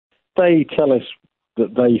They tell us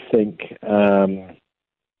that they think,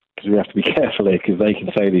 because we have to be careful here, because they can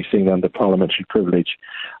say these things under parliamentary privilege.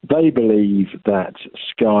 They believe that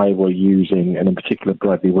Sky were using, and in particular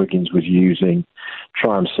Bradley Wiggins was using,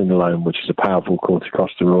 triamcinolone, which is a powerful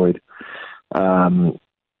corticosteroid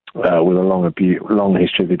with a long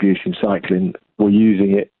history of abuse in cycling. Were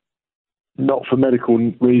using it not for medical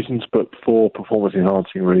reasons, but for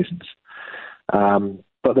performance-enhancing reasons.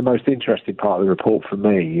 But the most interesting part of the report for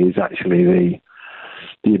me is actually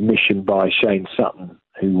the admission by Shane Sutton,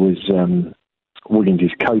 who was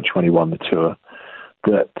Wiggins' coach when he won the Tour,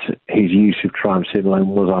 that his use of triamcinolone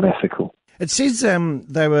was unethical. It says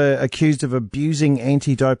they were accused of abusing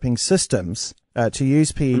anti-doping systems to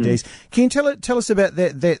use PEDs. Can you tell us about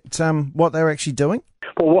that what they were actually doing?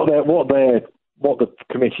 Well, what the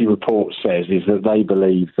committee report says is that they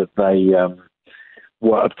believe that they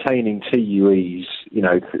were obtaining TUEs,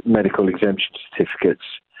 medical exemption certificates,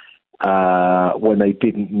 when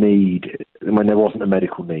there wasn't a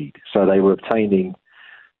medical need. So they were getting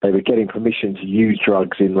permission to use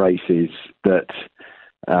drugs in races that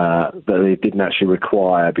they didn't actually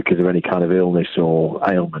require because of any kind of illness or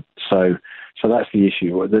ailment. So that's the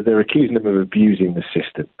issue. They're accusing them of abusing the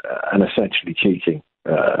system and essentially cheating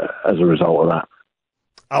as a result of that.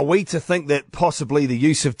 Are we to think that possibly the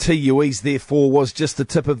use of TUEs, therefore, was just the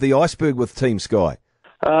tip of the iceberg with Team Sky?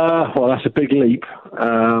 Well, that's a big leap,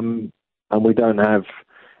 and we don't have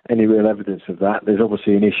any real evidence of that. There's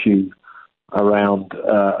obviously an issue around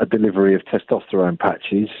a delivery of testosterone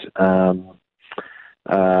patches in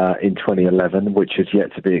 2011, which is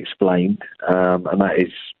yet to be explained, and that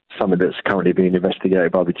is something that's currently being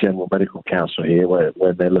investigated by the General Medical Council here,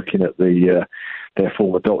 where they're looking at their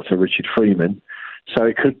former doctor, Richard Freeman. So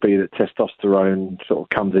it could be that testosterone sort of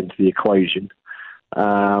comes into the equation.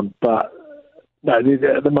 But no,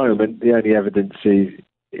 at the moment, the only evidence is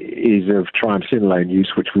of triamcinolone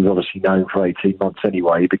use, which we've obviously known for 18 months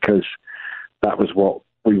anyway, because that was what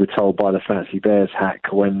we were told by the Fancy Bears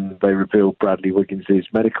hack when they revealed Bradley Wiggins'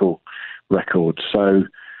 medical records. So,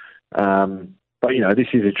 but,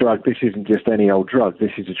 this is a drug. This isn't just any old drug.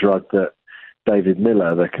 This is a drug that David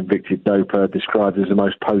Miller, the convicted doper, described as the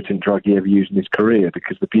most potent drug he ever used in his career,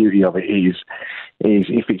 because the beauty of it is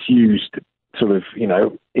if it's used sort of,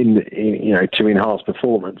 to enhance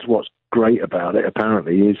performance, what's great about it,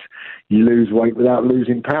 apparently, is you lose weight without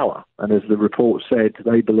losing power. And as the report said,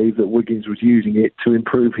 they believe that Wiggins was using it to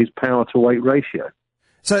improve his power-to-weight ratio.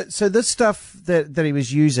 So this stuff that he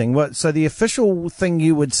was using, so the official thing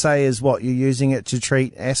you would say is what? You're using it to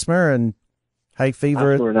treat asthma and hay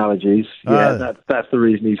fever? Asthma and allergies. Yeah, that's the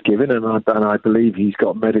reason he's given, and I believe he's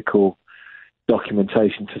got medical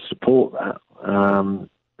documentation to support that.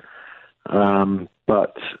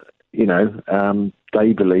 But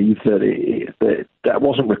they believe that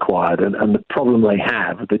wasn't required, and the problem they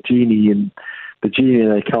have, the genie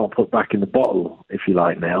they can't put back in the bottle, if you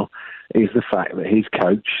like now, is the fact that his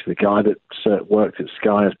coach, the guy that worked at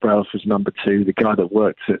Sky as Brailsford's number 2, the guy that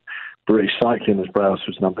worked at British Cycling as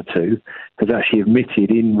Brailsford's number 2, has actually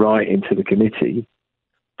admitted into the committee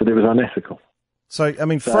that it was unethical. So,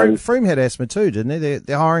 Froome had asthma too, didn't he?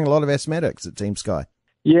 They're hiring a lot of asthmatics at Team Sky.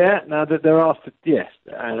 Yeah, now there are, yes,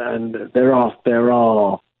 and there are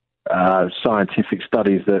scientific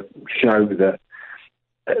studies that show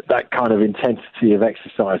that kind of intensity of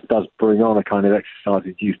exercise does bring on a kind of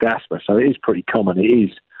exercise-induced asthma. So it is pretty common.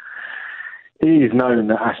 It is known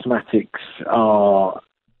that asthmatics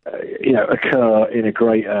occur in a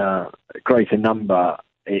greater number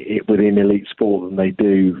within elite sport than they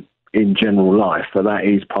do in general life. But that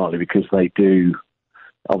is partly because they do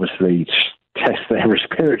obviously test their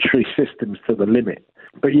respiratory systems to the limit.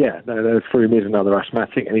 But Froome is another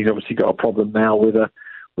asthmatic, and he's obviously got a problem now with an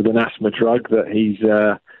asthma drug that he's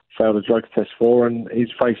failed a drug test for, and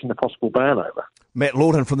he's facing a possible ban over. Matt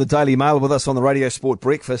Lawton from the Daily Mail with us on the Radio Sport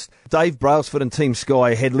Breakfast. Dave Brailsford and Team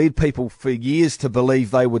Sky had led people for years to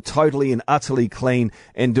believe they were totally and utterly clean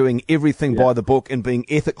and doing everything by the book and being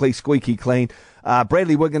ethically squeaky clean.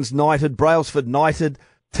 Bradley Wiggins knighted, Brailsford knighted.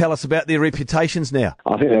 Tell us about their reputations now.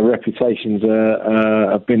 I think their reputations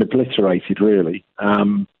have been obliterated, really.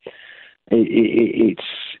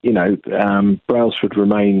 Brailsford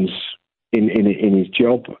remains in his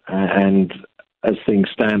job, and as things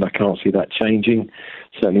stand, I can't see that changing,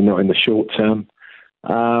 certainly not in the short term.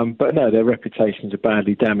 But no, their reputations are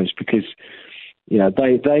badly damaged because,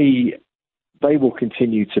 they will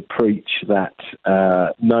continue to preach that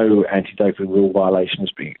no anti-doping rule violation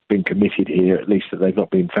has been committed here, at least that they've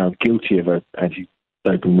not been found guilty of an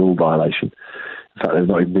anti-doping rule violation. In fact, they've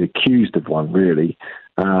not even been accused of one, really.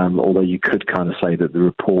 Although you could kind of say that the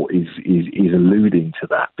report is alluding to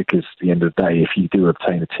that, because at the end of the day, if you do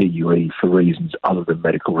obtain a TUE for reasons other than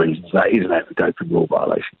medical reasons, that is an anti-doping rule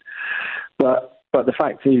violation. But the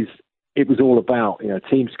fact is, it was all about,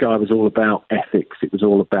 Team Sky was all about ethics. It was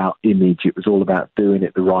all about image. It was all about doing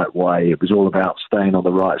it the right way. It was all about staying on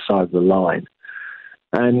the right side of the line.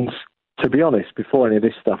 And to be honest, before any of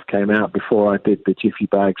this stuff came out, before I did the Jiffy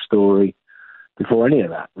Bag story, before any of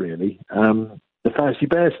that really, the Fantasy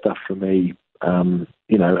Bears stuff for me, and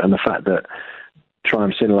the fact that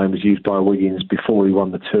Triumph Cinnalone was used by Wiggins before he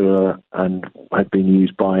won the Tour and had been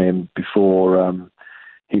used by him before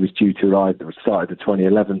he was due to ride the start of the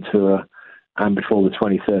 2011 Tour and before the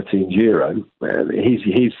 2013 Giro.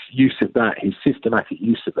 His use of that, his systematic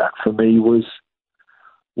use of that, for me was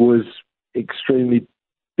extremely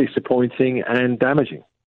disappointing and damaging.